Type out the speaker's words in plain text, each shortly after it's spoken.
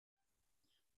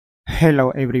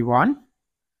Hello everyone,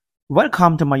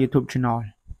 welcome to my YouTube channel.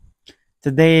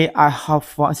 Today I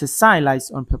have one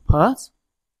exercise on purpose.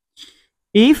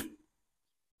 If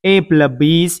a plus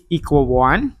b is equal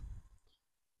 1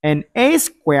 and a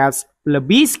squared plus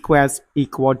b squared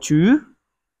equal 2,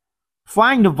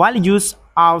 find the values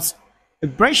of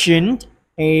expression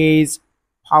a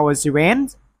power 7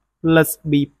 plus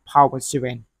b power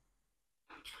 7.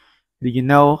 Do you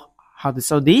know how to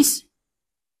solve this?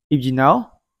 If you know,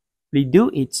 please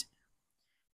do it.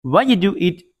 When you do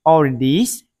it already,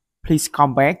 please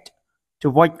come back to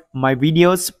watch my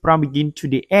videos from beginning to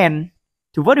the end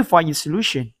to verify your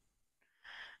solution.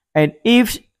 And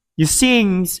if you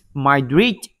think my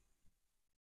trick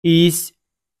is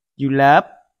you love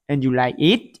and you like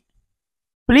it,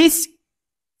 please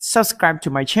subscribe to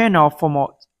my channel for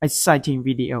more exciting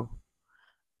video.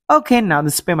 Okay, now to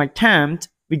spend my time,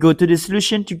 we go to the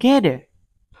solution together.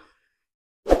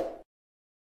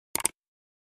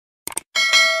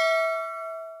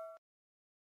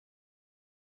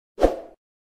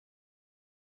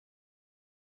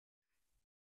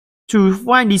 To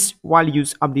find these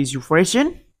values of this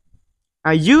expression,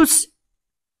 I use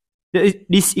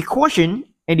this equation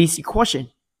and this equation.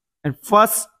 And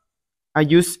first, I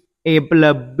use a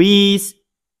plus b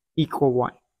equal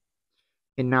 1.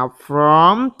 And now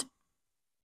from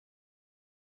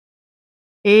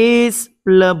a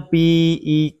plus b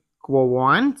equal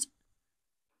 1.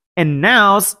 And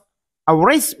now I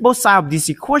raise both sides of this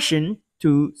equation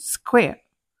to square.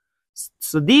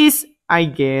 So this I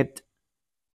get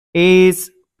a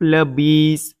plus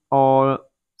b all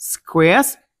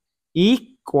squares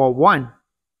equal 1.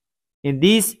 And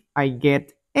this I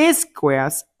get a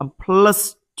squares and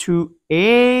plus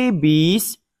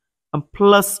 2ab and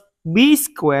plus b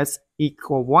squares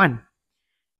equal 1.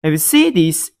 And we see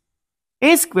this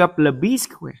a squared plus b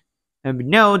squared. And we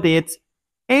know that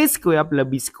a squared plus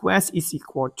b squared is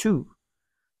equal to.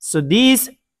 So this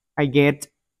I get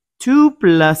 2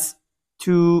 plus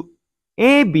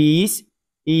 2ab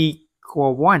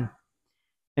equal 1.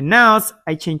 And now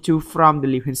I change 2 from the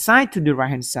left hand side to the right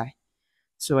hand side.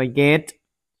 So I get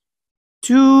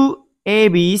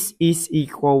 2ab is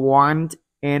equal 1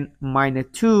 and minus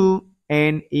 2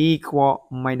 and equal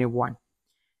minus 1.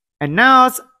 And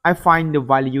now I find the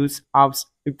values of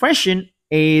expression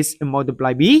a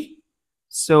multiply b.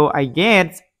 So I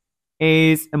get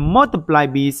a multiply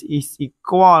b is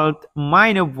equal to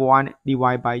minus 1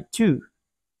 divided by 2.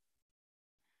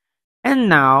 And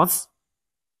now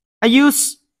I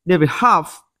use the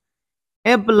half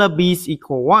a plus b is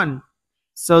equal 1.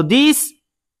 So this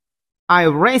I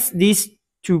raise this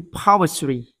to power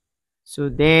 3. So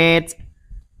that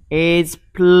a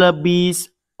plus b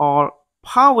or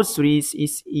power 3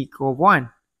 is equal 1.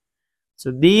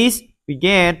 So this we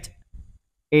get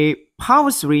a power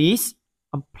 3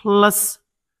 and plus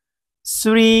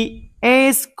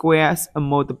 3a squared and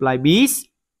multiply b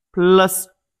plus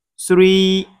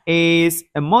 3a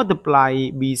and multiply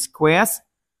b squared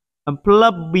and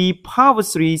plus b power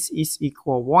 3 is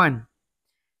equal 1.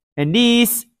 And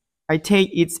this I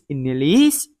take it in the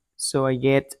list, so I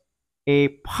get a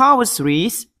power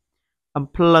 3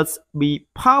 and plus b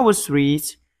power 3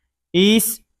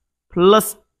 is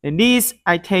plus, and this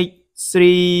I take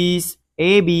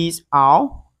 3ab's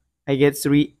out. I get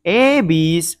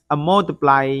 3ab's and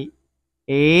multiply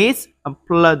a and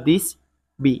plus this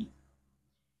b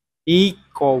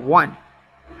equal 1.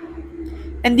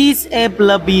 And this a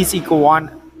plus b is equal 1.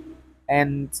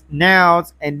 And now,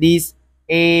 and this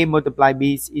a multiply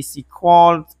b is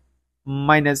equal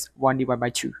minus 1 divided by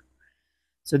 2.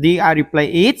 So this I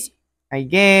replace it. I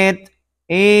get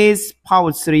a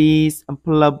power 3 and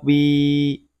plus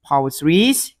b power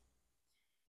 3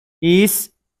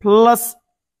 is plus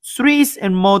 3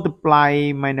 and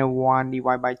multiply minus 1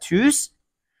 divided by 2.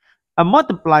 And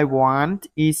multiply 1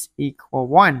 is equal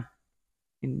 1.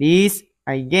 In this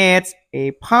I get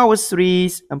a power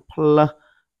 3 and plus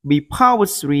b power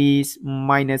 3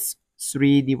 minus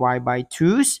 3 divided by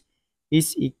 2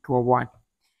 is equal 1.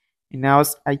 And now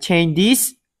I change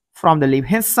this from the left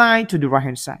hand side to the right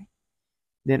hand side.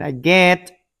 Then I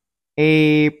get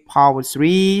a power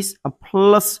 3 and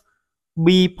plus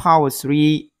b power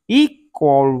 3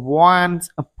 equal 1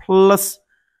 and plus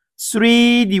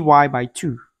 3 divided by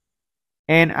 2.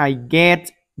 And I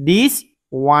get this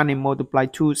 1 and multiply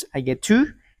 2, I get 2.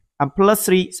 And plus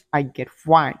 3, I get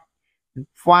 5. And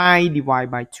 5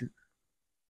 divided by 2.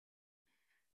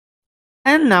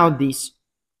 And now this,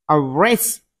 I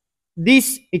raise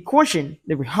this equation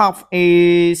that we have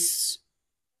is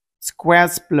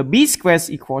squares plus b squares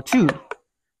equal 2.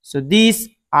 So this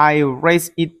I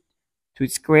raise it to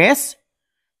squares.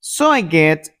 So I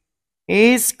get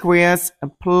a squared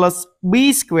plus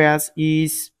b squared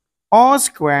is all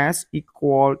squares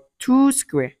equal 2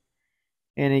 square.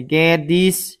 And I get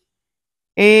this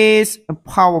a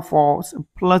power 4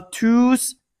 plus 2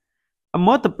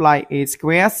 multiply a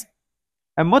squared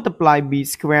and multiply b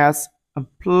squared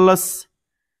plus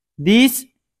this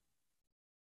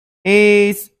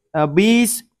a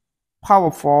b's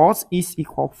power 4 is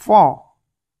equal 4.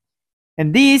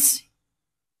 And this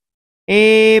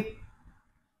a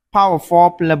power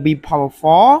 4 plus b power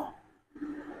 4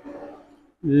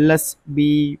 plus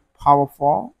b power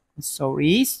 4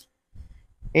 sorry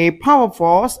a power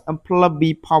 4 and plus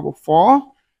b power 4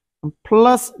 and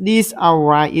plus this I'll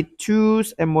write it 2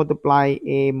 and multiply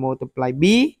a multiply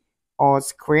b or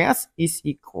squares is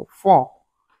equal 4.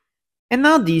 And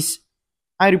now this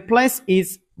I replace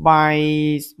it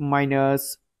by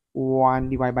minus 1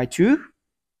 divided by 2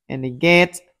 and I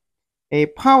get a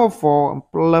power 4 and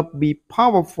plus b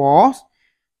power 4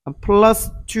 and plus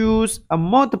 2 and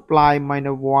multiply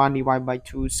minus 1 divided by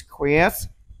 2 squares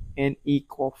and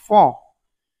equal 4.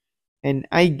 And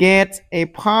I get a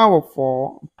power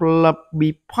 4 plus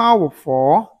b power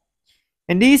 4.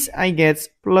 And this I get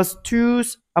plus 2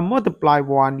 and multiply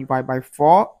 1 divided by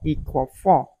 4 equal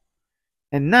 4.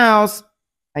 And now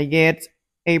I get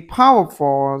a power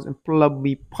 4 and plus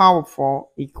b power 4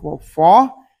 equal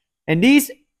 4. And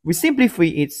this we simplify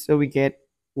it so we get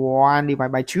 1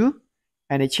 divided by 2.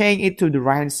 And I change it to the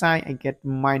right hand side, I get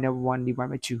minus 1 divided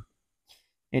by 2.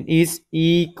 And it's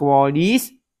equal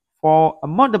this. For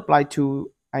multiply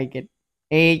 2, I get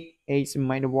 8. 8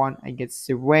 minus 1, I get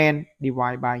 7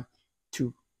 divided by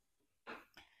 2.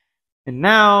 And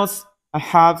now I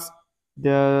have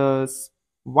the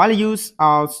values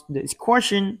of the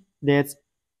equation that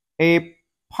a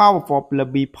power 4 plus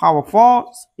b power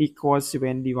 4 equals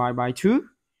 7 divided by 2.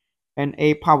 And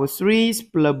a power 3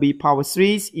 plus b power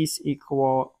 3 is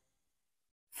equal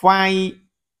 5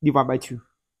 divided by 2.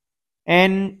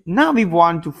 And now we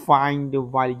want to find the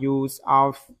values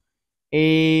of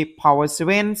a power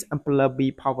 7 and plus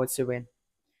b power 7.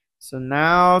 So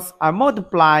now I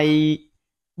multiply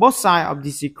both sides of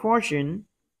this equation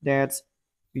that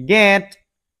we get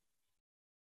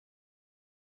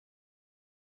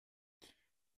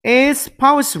a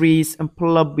power 3 and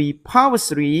plus b power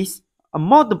 3 and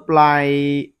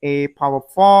multiply a power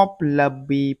 4 plus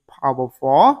b power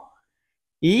 4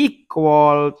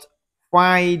 equals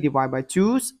 5 divided by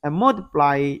 2 and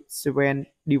multiply 7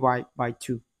 divided by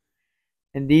 2.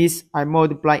 And this I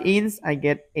multiply in, I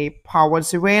get a power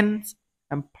 7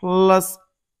 and plus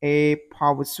a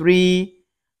power 3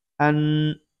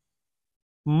 and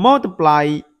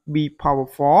multiply b power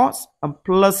 4 and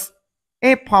plus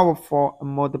a power 4 and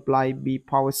multiply b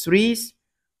power 3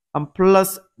 and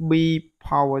plus b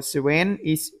power 7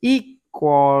 is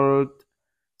equal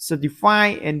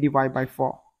 35 and divide by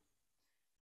 4.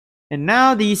 And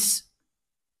now this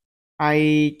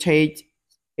I take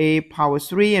a power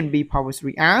 3 and b power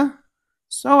 3 out.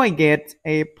 So I get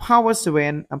a power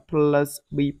 7 and plus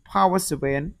b power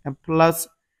 7 and plus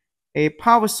a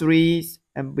power 3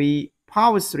 and b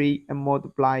power 3 and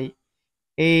multiply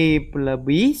a plus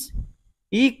b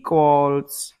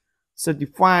equals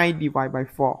 35 divided by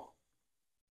 4.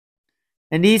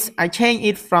 And this I change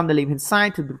it from the left hand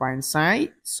side to the right hand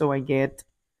side. So I get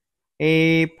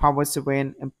a power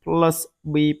 7 and plus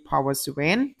b power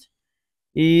 7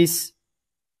 is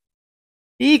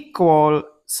equal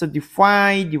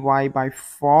 35 divided by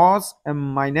 4 and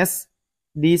minus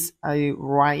this I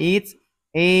write it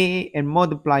a and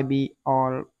multiply b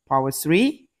all power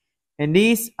 3 and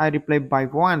this I replace by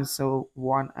 1, so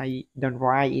 1 I don't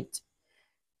write it.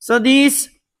 So this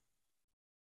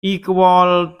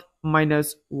equal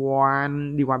minus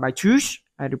 1 divided by 2.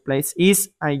 I replace is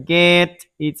I get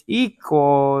it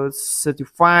equals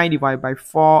 35 divided by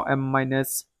 4 and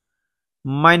minus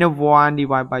 1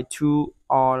 divided by 2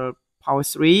 all power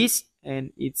 3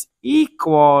 and it's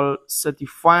equal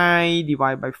 35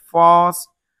 divided by 4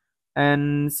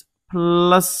 and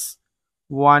plus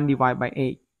 1 divided by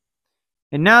 8.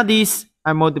 And now this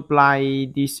I multiply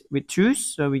this with 2,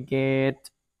 so we get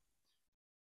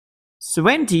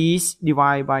 70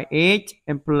 divided by 8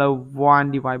 and plus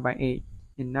 1 divided by 8.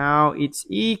 And now it's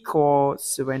equal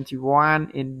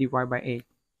 71 and divided by 8.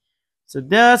 So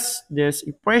thus this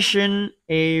expression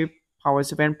a power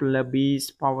 7 plus b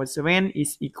power 7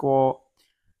 is equal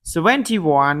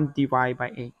 71 divided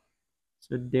by 8.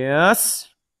 So thus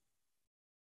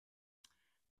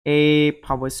a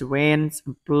power 7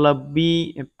 plus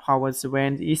b power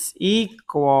 7 is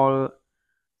equal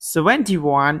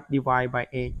 71 divided by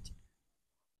 8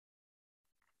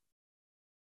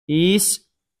 is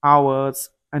our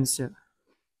answer.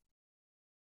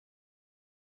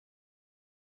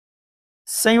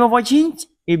 Thank you for watching.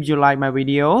 If you like my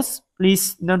videos,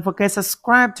 please don't forget to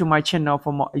subscribe to my channel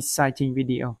for more exciting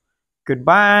video.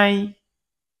 Goodbye.